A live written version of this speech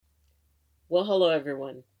Well, hello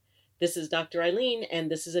everyone. This is Dr. Eileen,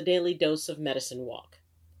 and this is a daily dose of medicine walk.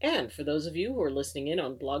 And for those of you who are listening in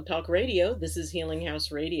on Blog Talk Radio, this is Healing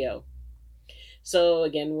House Radio. So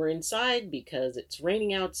again, we're inside because it's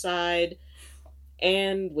raining outside.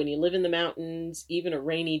 And when you live in the mountains, even a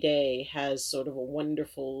rainy day has sort of a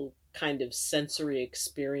wonderful kind of sensory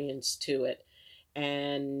experience to it.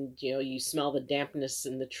 And you smell the dampness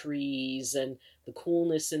in the trees and the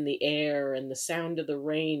coolness in the air and the sound of the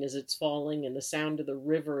rain as it's falling and the sound of the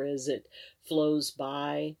river as it flows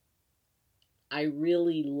by. I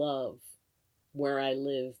really love where I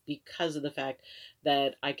live because of the fact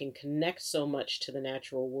that I can connect so much to the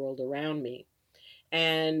natural world around me.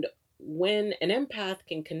 And when an empath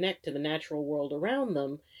can connect to the natural world around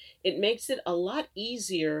them, it makes it a lot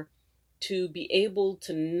easier to be able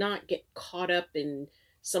to not get caught up in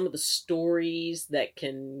some of the stories that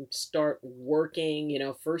can start working.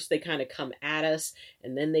 First they kind of come at us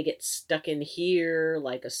and then they get stuck in here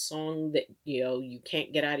like a song that, you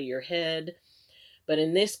can't get out of your head. But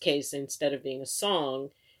in this case, instead of being a song,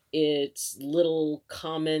 it's little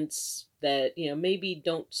comments that, maybe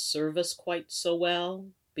don't serve us quite so well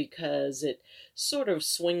because it sort of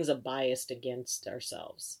swings a bias against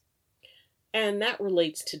ourselves. And that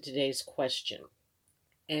relates to today's question.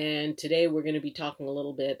 And today we're going to be talking a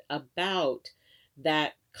little bit about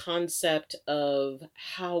that concept of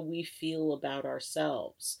how we feel about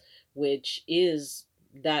ourselves, which is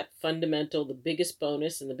that fundamental, the biggest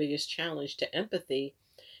bonus and the biggest challenge to empathy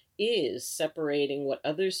is separating what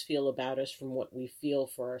others feel about us from what we feel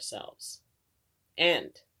for ourselves.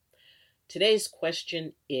 And today's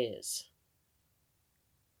question is,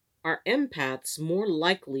 are empaths more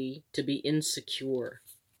likely to be insecure?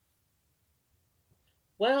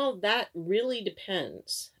 Well, that really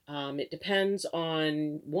depends. It depends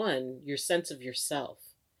on, one, your sense of yourself.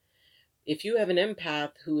 If you have an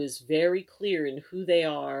empath who is very clear in who they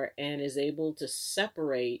are and is able to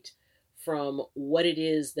separate from what it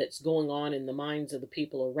is that's going on in the minds of the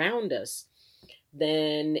people around us,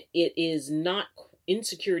 then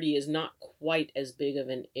insecurity is not quite as big of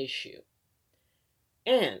an issue.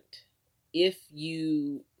 And if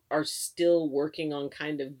you are still working on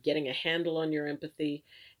kind of getting a handle on your empathy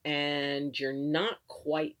and you're not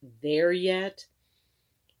quite there yet,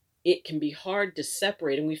 it can be hard to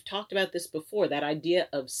separate. And we've talked about this before, that idea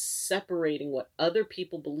of separating what other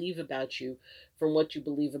people believe about you from what you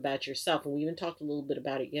believe about yourself. And we even talked a little bit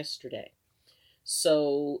about it yesterday.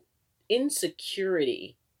 So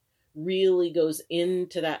insecurity really goes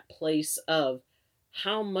into that place of,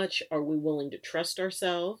 how much are we willing to trust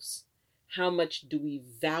ourselves? How much do we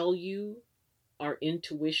value our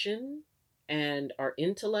intuition and our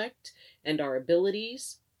intellect and our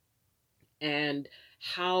abilities? And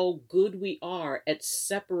how good we are at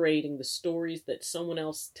separating the stories that someone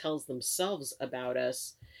else tells themselves about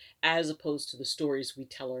us as opposed to the stories we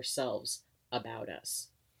tell ourselves about us.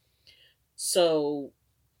 So,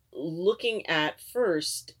 looking at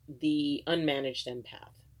first the unmanaged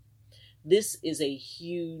empath. This is a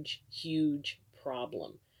huge, huge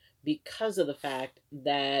problem because of the fact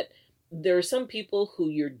that there are some people who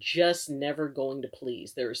you're just never going to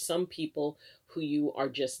please. There are some people who you are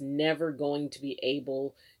just never going to be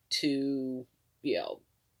able to,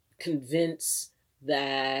 convince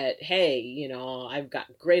that, hey, I've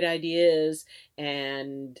got great ideas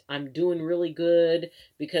and I'm doing really good,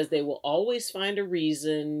 because they will always find a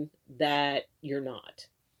reason that you're not.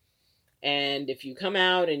 And if you come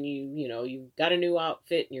out and you've got a new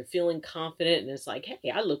outfit and you're feeling confident and it's like,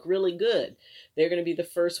 hey, I look really good, they're going to be the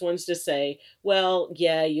first ones to say, well,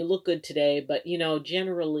 yeah, you look good today, but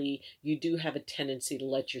generally you do have a tendency to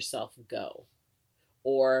let yourself go.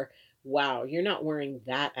 Or, wow, you're not wearing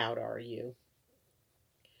that out, are you?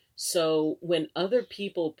 So when other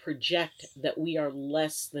people project that we are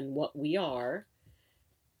less than what we are,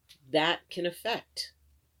 that can affect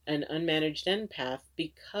an unmanaged empath,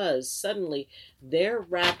 because suddenly they're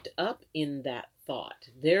wrapped up in that thought.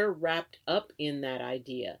 They're wrapped up in that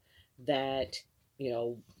idea that,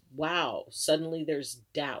 wow, suddenly there's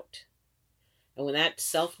doubt. And when that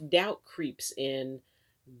self-doubt creeps in,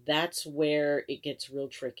 that's where it gets real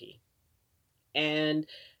tricky. And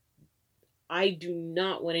I do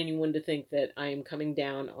not want anyone to think that I am coming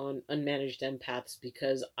down on unmanaged empaths,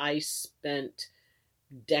 because I spent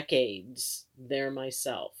decades there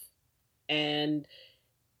myself. And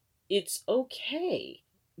it's okay,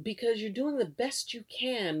 because you're doing the best you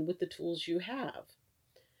can with the tools you have.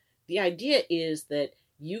 The idea is that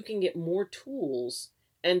you can get more tools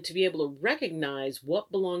and to be able to recognize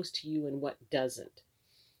what belongs to you and what doesn't.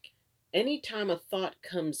 Anytime a thought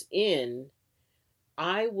comes in,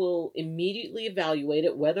 I will immediately evaluate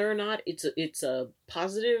it, whether or not it's a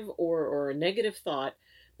positive or a negative thought.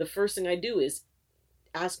 The first thing I do is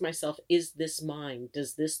ask myself, is this mine?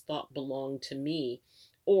 Does this thought belong to me?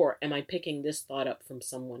 Or am I picking this thought up from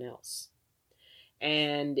someone else?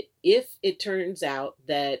 And if it turns out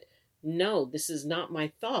that no, this is not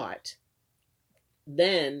my thought,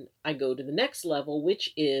 then I go to the next level,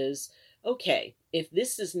 which is, okay, if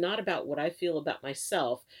this is not about what I feel about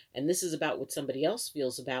myself and this is about what somebody else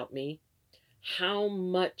feels about me, how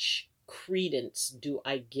much credence do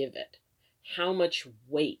I give it? How much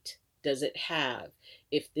weight does it have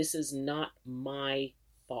if this is not my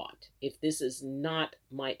thought, if this is not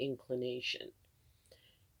my inclination?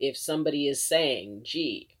 If somebody is saying,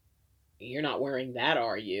 gee, you're not wearing that,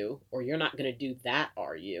 are you? Or you're not going to do that,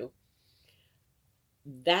 are you?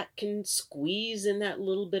 That can squeeze in that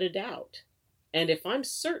little bit of doubt. And if I'm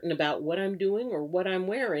certain about what I'm doing or what I'm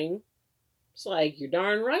wearing, it's like, you're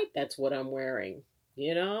darn right, that's what I'm wearing.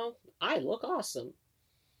 You know, I look awesome.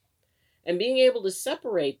 And being able to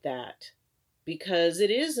separate that, because it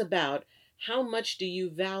is about how much do you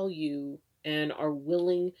value and are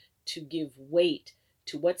willing to give weight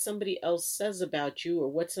to what somebody else says about you or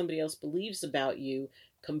what somebody else believes about you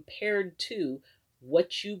compared to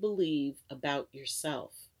what you believe about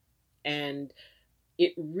yourself. And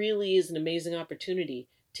it really is an amazing opportunity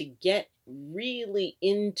to get really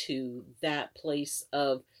into that place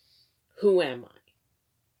of, who am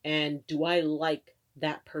I? And do I like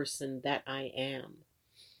that person that I am?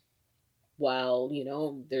 While,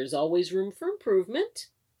 there's always room for improvement,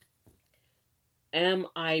 am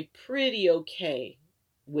I pretty okay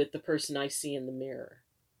with the person I see in the mirror?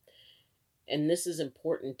 And this is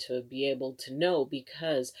important to be able to know,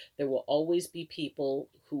 because there will always be people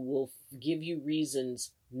who will give you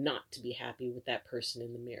reasons not to be happy with that person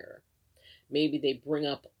in the mirror. Maybe they bring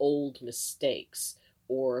up old mistakes,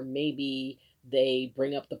 or maybe they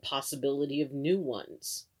bring up the possibility of new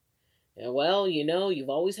ones. Well, you've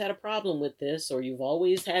always had a problem with this, or you've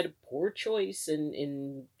always had a poor choice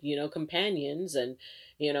in companions, and,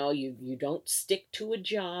 you don't stick to a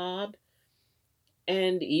job.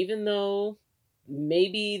 And even though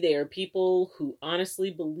maybe they are people who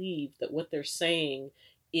honestly believe that what they're saying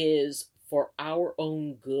is for our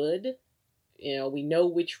own good, we know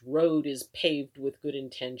which road is paved with good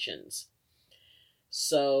intentions.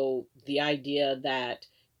 So the idea that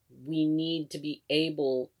we need to be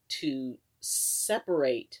able to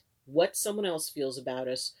separate what someone else feels about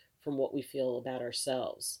us from what we feel about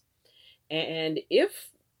ourselves. And if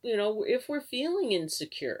we're feeling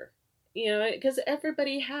insecure, because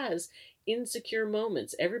everybody has insecure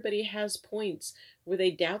moments, everybody has points where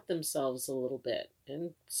they doubt themselves a little bit,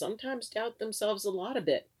 and sometimes doubt themselves a lot a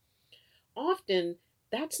bit. Often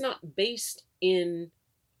that's not based in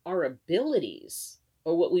our abilities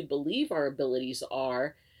or what we believe our abilities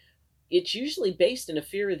are. It's usually based in a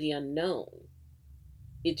fear of the unknown.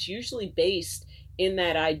 It's usually based in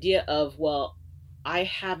that idea of, well, I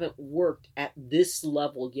haven't worked at this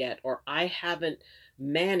level yet, or I haven't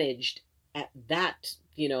managed at that,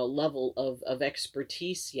 level of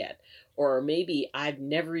expertise yet, or maybe I've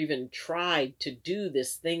never even tried to do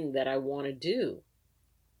this thing that I want to do.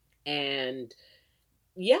 And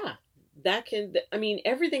yeah,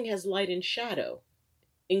 everything has light and shadow,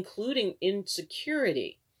 including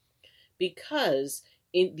insecurity, because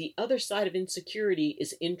the other side of insecurity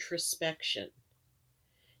is introspection.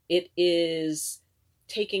 It is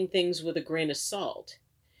taking things with a grain of salt.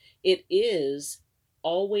 It is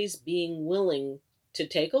always being willing to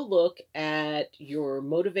take a look at your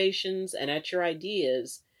motivations and at your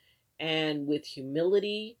ideas, and with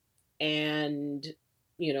humility and,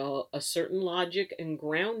 a certain logic and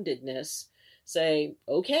groundedness, say,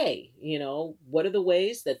 okay, what are the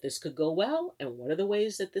ways that this could go well, and what are the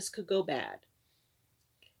ways that this could go bad?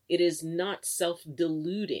 It is not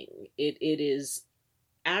self-deluding. It is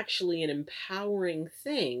actually an empowering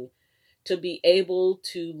thing to be able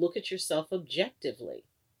to look at yourself objectively.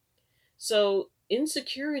 So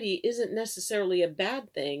insecurity isn't necessarily a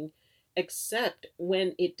bad thing, except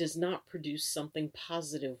when it does not produce something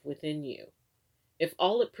positive within you. If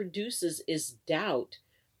all it produces is doubt,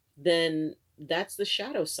 then that's the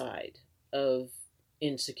shadow side of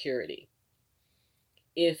insecurity.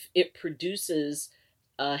 If it produces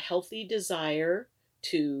a healthy desire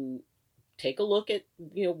to take a look at,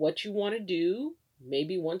 what you want to do,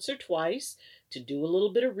 maybe once or twice, to do a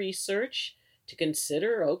little bit of research, to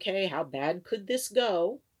consider, okay, how bad could this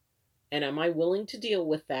go? And am I willing to deal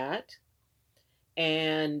with that?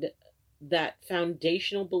 And that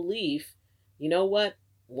foundational belief, you know what?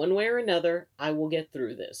 One way or another, I will get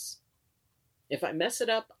through this. If I mess it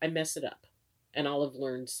up, I mess it up. and I'll have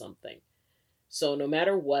learned something. So no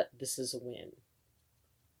matter what, this is a win.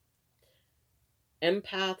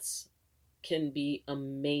 Empaths can be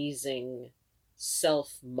amazing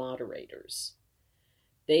self-moderators.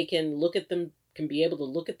 They can be able to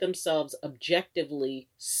look at themselves objectively,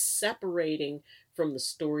 separating from the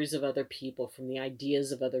stories of other people, from the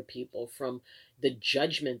ideas of other people, from the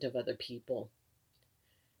judgment of other people.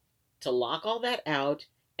 To lock all that out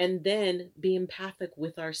and then be empathic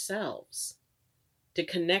with ourselves. To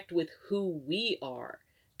connect with who we are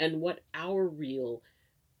and what our real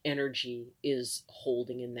energy is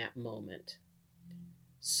holding in that moment.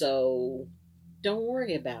 So don't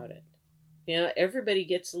worry about it. Everybody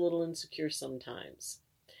gets a little insecure sometimes.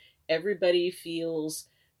 Everybody feels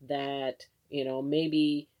that,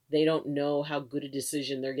 maybe they don't know how good a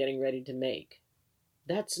decision they're getting ready to make.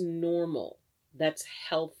 That's normal. That's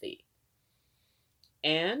healthy.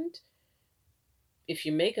 And if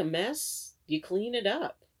you make a mess, you clean it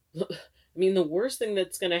up. I mean, the worst thing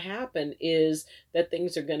that's going to happen is that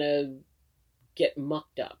things are going to get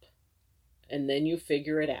mucked up. And then you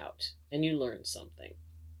figure it out and you learn something.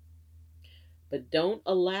 But don't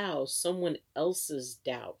allow someone else's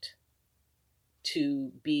doubt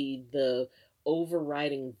to be the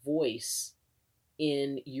overriding voice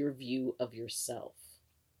in your view of yourself.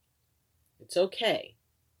 It's okay.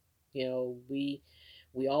 We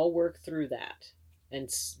all work through that. And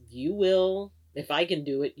you will. If I can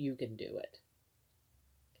do it, you can do it.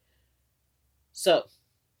 So,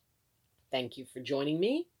 thank you for joining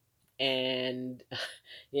me. And,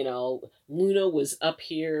 Luna was up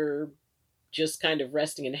here just kind of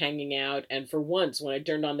resting and hanging out. And for once, when I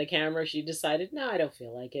turned on the camera, she decided, no, I don't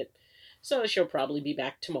feel like it. So she'll probably be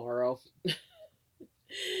back tomorrow.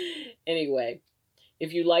 Anyway,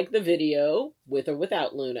 if you like the video, with or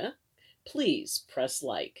without Luna, please press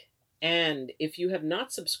like. And if you have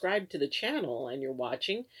not subscribed to the channel and you're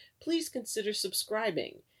watching, please consider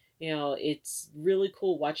subscribing. It's really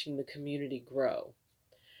cool watching the community grow.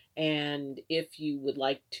 And if you would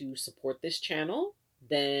like to support this channel,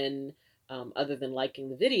 then other than liking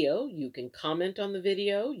the video, you can comment on the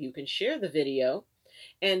video, you can share the video.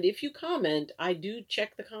 And if you comment, I do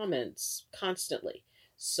check the comments constantly.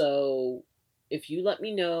 So if you let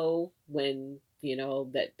me know when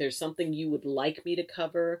that there's something you would like me to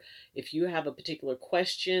cover, if you have a particular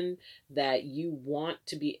question that you want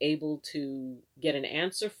to be able to get an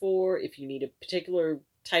answer for, if you need a particular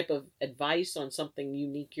type of advice on something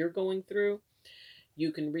unique you're going through,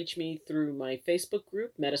 you can reach me through my Facebook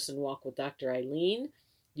group, Medicine Walk with Dr. Eileen.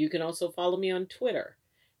 You can also follow me on Twitter.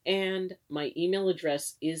 And my email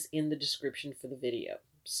address is in the description for the video.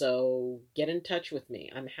 So get in touch with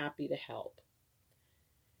me. I'm happy to help.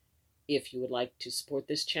 If you would like to support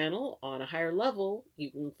this channel on a higher level,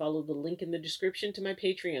 you can follow the link in the description to my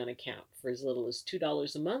Patreon account. For as little as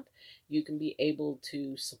 $2 a month, you can be able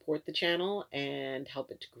to support the channel and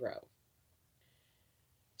help it to grow.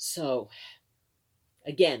 So,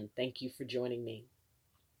 again, thank you for joining me.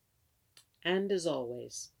 And as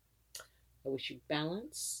always, I wish you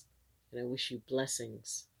balance and I wish you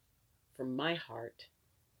blessings from my heart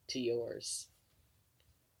to yours.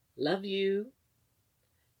 Love you.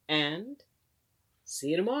 And see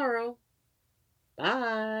you tomorrow.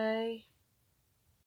 Bye.